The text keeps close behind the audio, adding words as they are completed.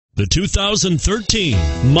The 2013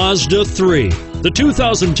 Mazda 3. The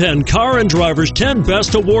 2010 Car and Driver's 10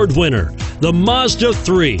 Best Award winner, the Mazda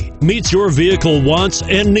 3, meets your vehicle wants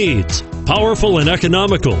and needs. Powerful and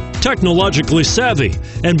economical, technologically savvy,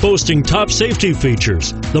 and boasting top safety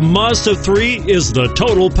features, the Mazda 3 is the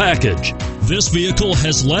total package. This vehicle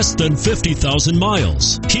has less than 50,000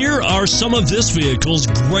 miles. Here are some of this vehicle's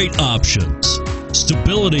great options: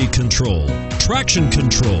 stability control, traction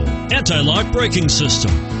control, anti-lock braking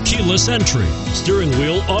system, keyless entry, steering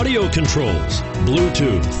wheel audio controls,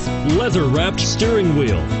 Bluetooth, leather-wrapped steering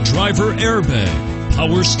wheel, driver airbag,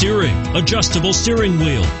 power steering, adjustable steering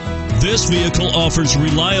wheel. This vehicle offers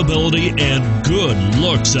reliability and good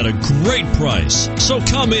looks at a great price. So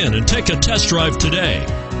come in and take a test drive today.